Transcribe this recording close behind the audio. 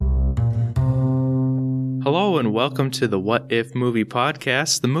Hello and welcome to the What If Movie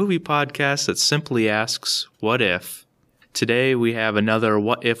Podcast, the movie podcast that simply asks, what if? Today we have another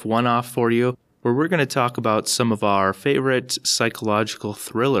What If one-off for you, where we're going to talk about some of our favorite psychological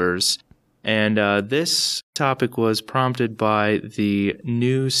thrillers. And this topic was prompted by the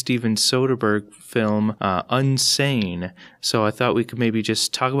new Steven Soderbergh film, Unsane. So I thought we could maybe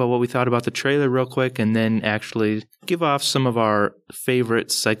just talk about what we thought about the trailer real quick and then actually give off some of our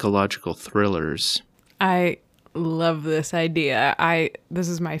favorite psychological thrillers. I love this idea. This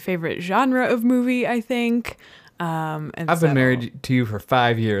is my favorite genre of movie, I think. I've been married to you for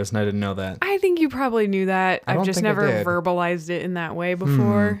 5 years and I didn't know that. I think you probably knew that. I've just never verbalized it in that way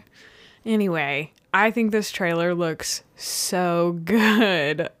before. Anyway, I think this trailer looks so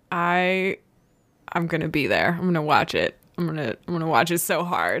good. I'm gonna be there. I'm gonna watch it. I'm gonna watch it so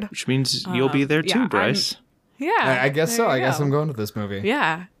hard. Which means you'll be there too, Bryce. I guess so. I guess I'm going to this movie.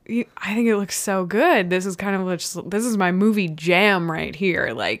 Yeah. I think it looks so good. This is my movie jam right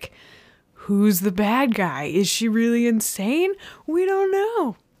here. Like, who's the bad guy? Is she really insane? We don't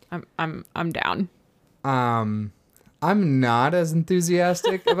know. I'm down. I'm not as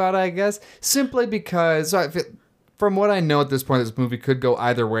enthusiastic about it, I guess, simply because from what I know at this point, this movie could go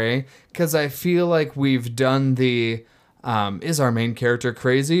either way, because I feel like we've done the is our main character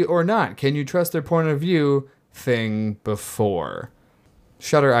crazy or not? Can you trust their point of view thing before.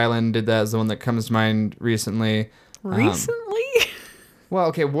 Shutter Island did that as the one that comes to mind recently. Recently? Well,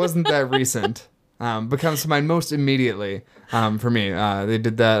 okay, wasn't that recent? But comes to mind most immediately for me. They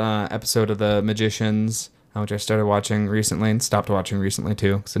did that episode of The Magicians, which I started watching recently and stopped watching recently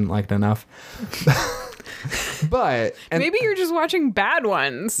too because I didn't like it enough. But maybe you're just watching bad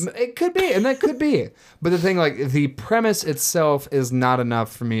ones. It could be, and that could be. But the thing, like, the premise itself is not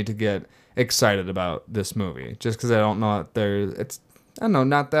enough for me to get excited about this movie. Just because I don't know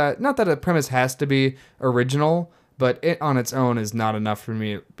not that a premise has to be original, but it on its own is not enough for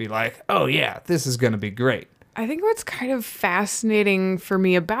me to be like, oh yeah, this is gonna be great. I think what's kind of fascinating for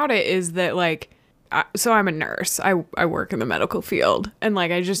me about it is that, like, so I'm a nurse. I work in the medical field, and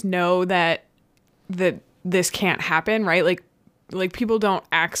like I just know that this can't happen, right? Like people don't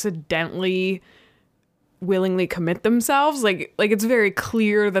accidentally willingly commit themselves. Like it's very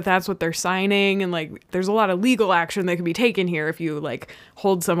clear that that's what they're signing, and like there's a lot of legal action that can be taken here if you like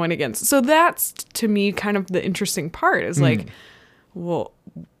hold someone against. So that's to me kind of the interesting part is like, well,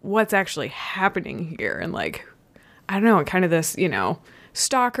 what's actually happening here? And like, I don't know, kind of this,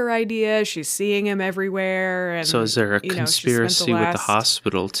 stalker idea. She's seeing him everywhere. And so is there a conspiracy with the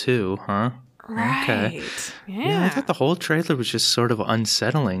hospital too, huh? Right. Okay. Yeah. I thought the whole trailer was just sort of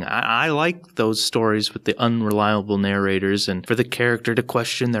unsettling. I like those stories with the unreliable narrators and for the character to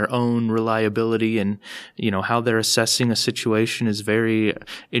question their own reliability and, how they're assessing a situation is very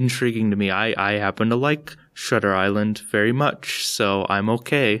intriguing to me. I happen to like Shutter Island very much, so I'm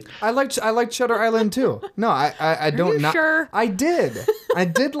okay. I liked Shutter Island too. No, I don't. Are you sure? I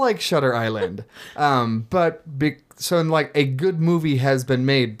did like Shutter Island. So like a good movie has been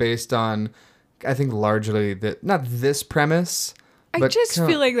made based on, I think largely not this premise. I just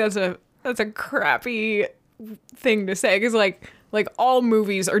feel like that's a crappy thing to say because like all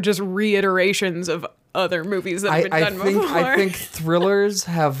movies are just reiterations of other movies that have been done before. I think thrillers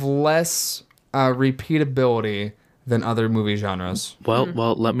have less repeatability than other movie genres. Well,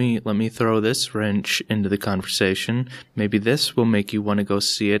 let me throw this wrench into the conversation. Maybe this will make you want to go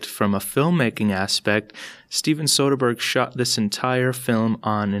see it from a filmmaking aspect. Steven Soderbergh shot this entire film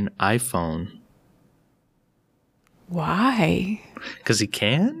on an iPhone. Why? Because he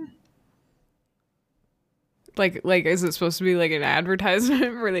can? Like, is it supposed to be like an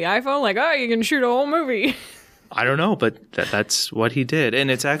advertisement for the iPhone? Like, oh, you can shoot a whole movie. I don't know, but that's what he did. And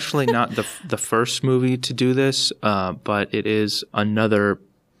it's actually not the first movie to do this, but it is another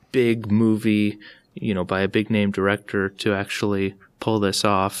big movie, by a big name director to actually pull this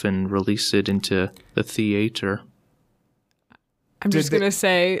off and release it into the theater. I'm just going to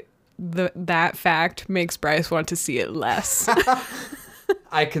say that fact makes Bryce want to see it less.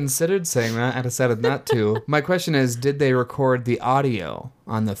 I considered saying that. I decided not to. My question is, did they record the audio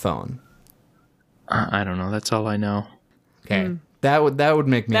on the phone? I don't know. That's all I know. Okay. That would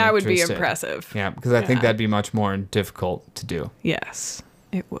make me That would interested. be impressive. Yeah, because I think that'd be much more difficult to do. Yes,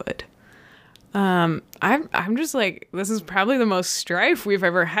 it would. I'm just like, this is probably the most strife we've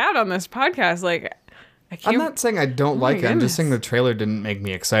ever had on this podcast. Like, I'm not saying I don't like it. I'm just saying the trailer didn't make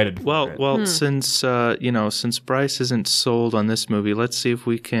me excited for it. Well, since Bryce isn't sold on this movie, let's see if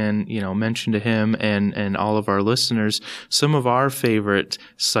we can, mention to him and all of our listeners some of our favorite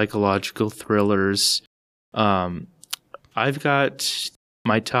psychological thrillers. I've got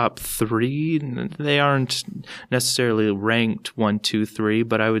My top three, they aren't necessarily ranked 1, 2, 3,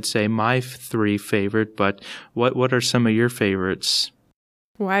 but I would say my three favorite. But what are some of your favorites?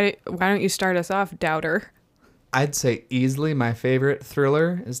 Why don't you start us off, doubter? I'd say easily my favorite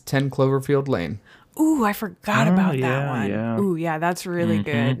thriller is 10 Cloverfield Lane. Ooh, I forgot about yeah, that one. yeah. Ooh, yeah, that's really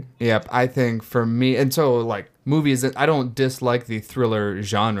good. Yep, I think for me, and so like movies, I don't dislike the thriller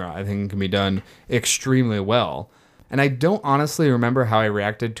genre. I think it can be done extremely well. And I don't honestly remember how I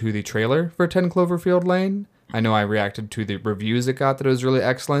reacted to the trailer for 10 Cloverfield Lane. I know I reacted to the reviews it got that it was really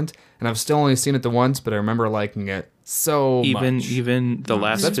excellent, and I've still only seen it the once, but I remember liking it so much. Even the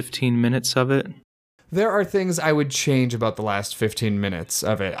last 15 minutes of it? There are things I would change about the last 15 minutes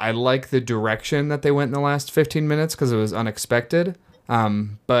of it. I like the direction that they went in the last 15 minutes because it was unexpected,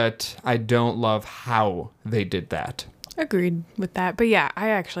 but I don't love how they did that. Agreed with that. But yeah, I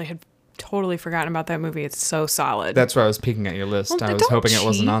actually had totally forgotten about that movie. It's so solid. That's why I was peeking at your list. Well, I was don't hoping it cheat.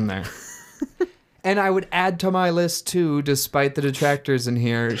 wasn't on there. And I would add to my list too, despite the detractors in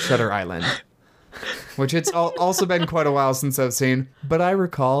here, Shutter Island, which it's also been quite a while since I've seen, but I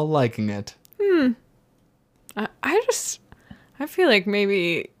recall liking it. I feel like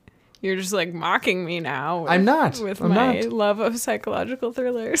maybe you're just like mocking me now. I'm not. With I'm my not. love of psychological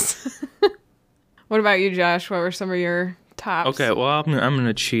thrillers. What about you, Josh? What were some of your tops? Okay, well, I'm going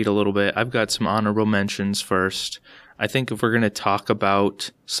to cheat a little bit. I've got some honorable mentions first. I think if we're going to talk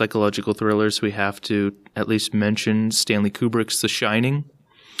about psychological thrillers, we have to at least mention Stanley Kubrick's The Shining.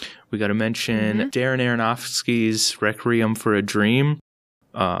 We got to mention Darren Aronofsky's Requiem for a Dream,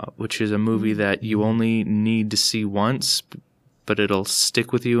 which is a movie that you only need to see once, but it'll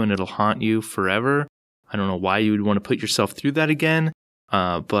stick with you and it'll haunt you forever. I don't know why you would want to put yourself through that again,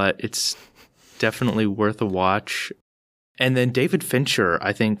 but it's definitely worth a watch. And then David Fincher,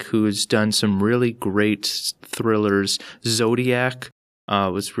 I think, who's done some really great thrillers. Zodiac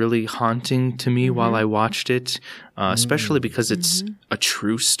was really haunting to me while I watched it, especially because it's a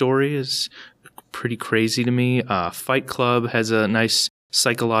true story. Is pretty crazy to me. Fight Club has a nice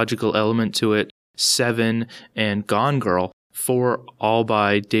psychological element to it. Seven and Gone Girl, 4 all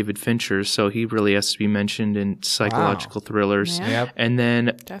by David Fincher, so he really has to be mentioned in psychological thrillers. Yeah. Yep. And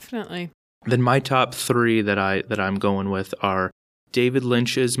then Definitely. my top 3 that I'm going with are David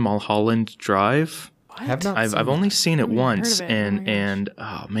Lynch's Mulholland Drive. What? Have not I've seen only that. seen it I've never heard once, of it. Oh my gosh. and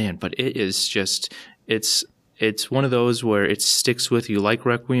oh man, but it is just it's one of those where it sticks with you, like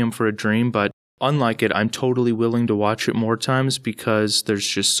Requiem for a Dream. But unlike it, I'm totally willing to watch it more times because there's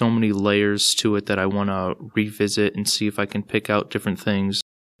just so many layers to it that I want to revisit and see if I can pick out different things.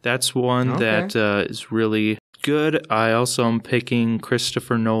 That's one that is really good. I also am picking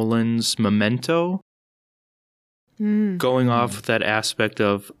Christopher Nolan's Memento. Going off that aspect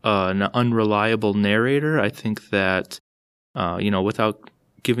of an unreliable narrator, I think that, without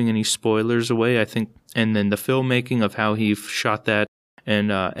giving any spoilers away, I think, and then the filmmaking of how he shot that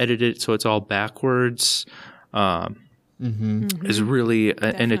and edited it so it's all backwards is really an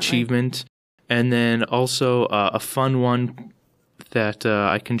Definitely. achievement. And then also a fun one that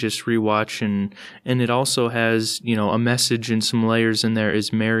I can just rewatch, and it also has, a message and some layers in there,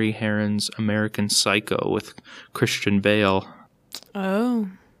 is Mary Herron's American Psycho with Christian Bale. Oh.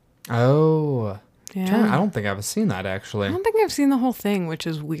 Oh. Yeah. I don't think I've seen that, actually. I don't think I've seen the whole thing, which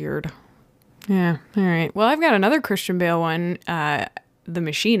is weird. Yeah. All right. Well, I've got another Christian Bale one, The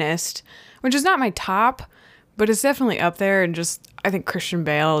Machinist, which is not my top, but it's definitely up there. And just, I think Christian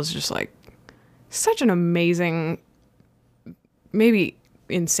Bale is just like such an amazing, maybe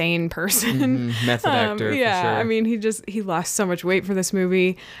insane person. Method actor, yeah. for sure. I mean, he lost so much weight for this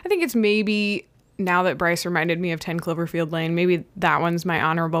movie. I think it's maybe, now that Bryce reminded me of 10 Cloverfield Lane, maybe that one's my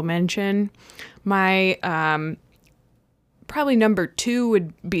honorable mention. My probably number 2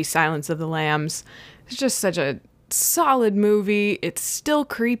 would be Silence of the Lambs. It's just such a solid movie. It's still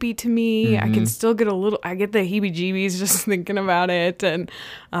creepy to me. I can still get I get the heebie-jeebies just thinking about it. And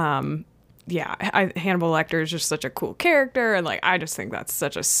Hannibal Lecter is just such a cool character, and I just think that's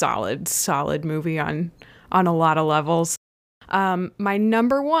such a solid movie on a lot of levels. My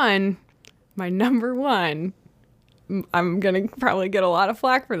number one, I'm gonna probably get a lot of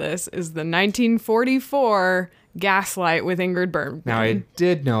flack for this, is the 1944 Gaslight with Ingrid Bergman. Now, I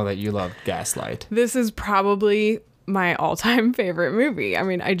did know that you love Gaslight. This is probably my all-time favorite movie. I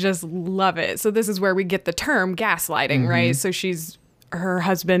mean, I just love it. So this is where we get the term gaslighting, right? So her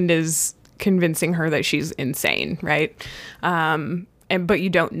husband is convincing her that she's insane, right? But you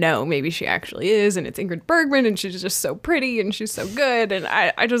don't know. Maybe she actually is, and it's Ingrid Bergman, and she's just so pretty, and she's so good, and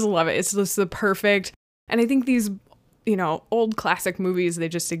I just love it. It's just the perfect. And I think these, old classic movies, they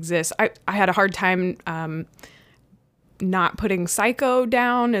just exist. I had a hard time not putting Psycho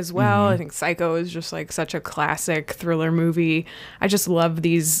down as well. I think Psycho is just like such a classic thriller movie. I just love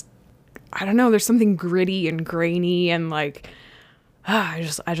these. I don't know. There's something gritty and grainy and like, I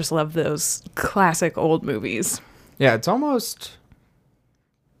just love those classic old movies. Yeah, it's almost,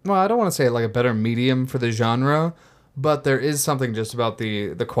 well, I don't want to say like a better medium for the genre, but there is something just about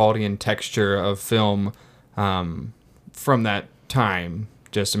the quality and texture of film from that time.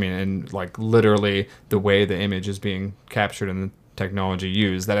 Just, I mean, and like literally the way the image is being captured and the technology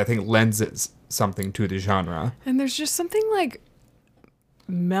used that I think lends it something to the genre. And there's just something like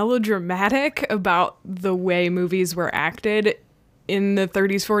melodramatic about the way movies were acted in the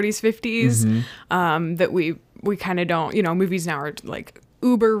 30s, 40s, 50s that we kind of don't, movies now are like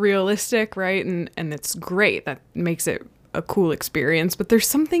uber realistic, right? And it's great. That makes it a cool experience. But there's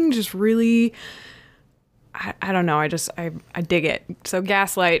something just really, I don't know. I dig it. So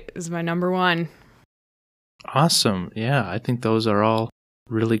Gaslight is my number one. Awesome. Yeah, I think those are all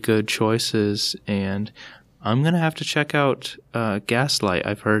really good choices. And I'm going to have to check out Gaslight.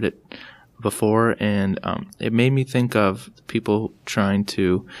 I've heard it before, and it made me think of people trying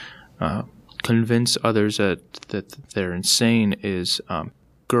to convince others that they're insane is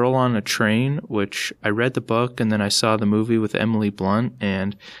Girl on a Train, which I read the book and then I saw the movie with Emily Blunt,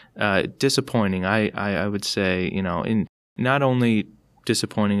 and disappointing. I would say, in not only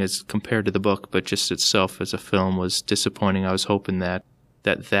disappointing as compared to the book, but just itself as a film was disappointing. I was hoping that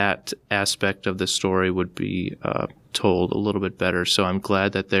aspect of the story would be told a little bit better. So I'm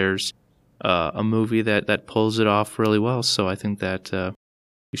glad that there's a movie that pulls it off really well. So I think that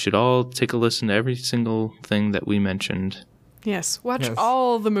you should all take a listen to every single thing that we mentioned. Yes, watch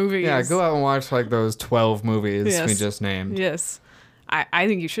all the movies. Yeah, go out and watch like those 12 movies we just named. Yes. I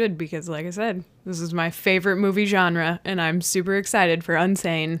think you should, because like I said, this is my favorite movie genre, and I'm super excited for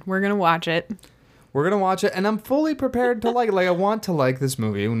Unsane. We're going to watch it. We're going to watch it, and I'm fully prepared to like it. Like, I want to like this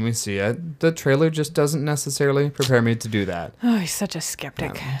movie when we see it. The trailer just doesn't necessarily prepare me to do that. Oh, he's such a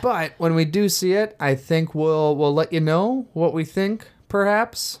skeptic. But when we do see it, I think we'll let you know what we think,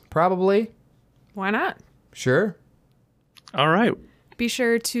 perhaps, probably. Why not? Sure. All right. Be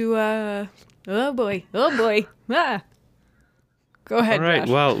sure to, oh boy. Ah. Go ahead, All right. Josh.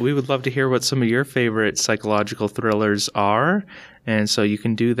 Well, we would love to hear what some of your favorite psychological thrillers are. And so you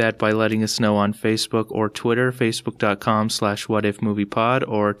can do that by letting us know on Facebook or Twitter, facebook.com/whatifmoviepod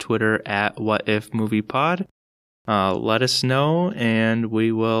or Twitter @whatifmoviepod. Let us know, and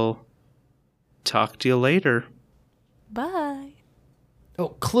we will talk to you later. Bye.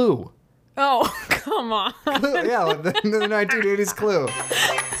 Oh, Clue. Oh, come on. Clue. Yeah, the 1980s Clue.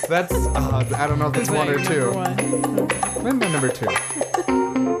 That's, I don't know if it's one or two. Maybe number two.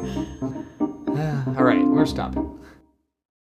 All right, we're stopping.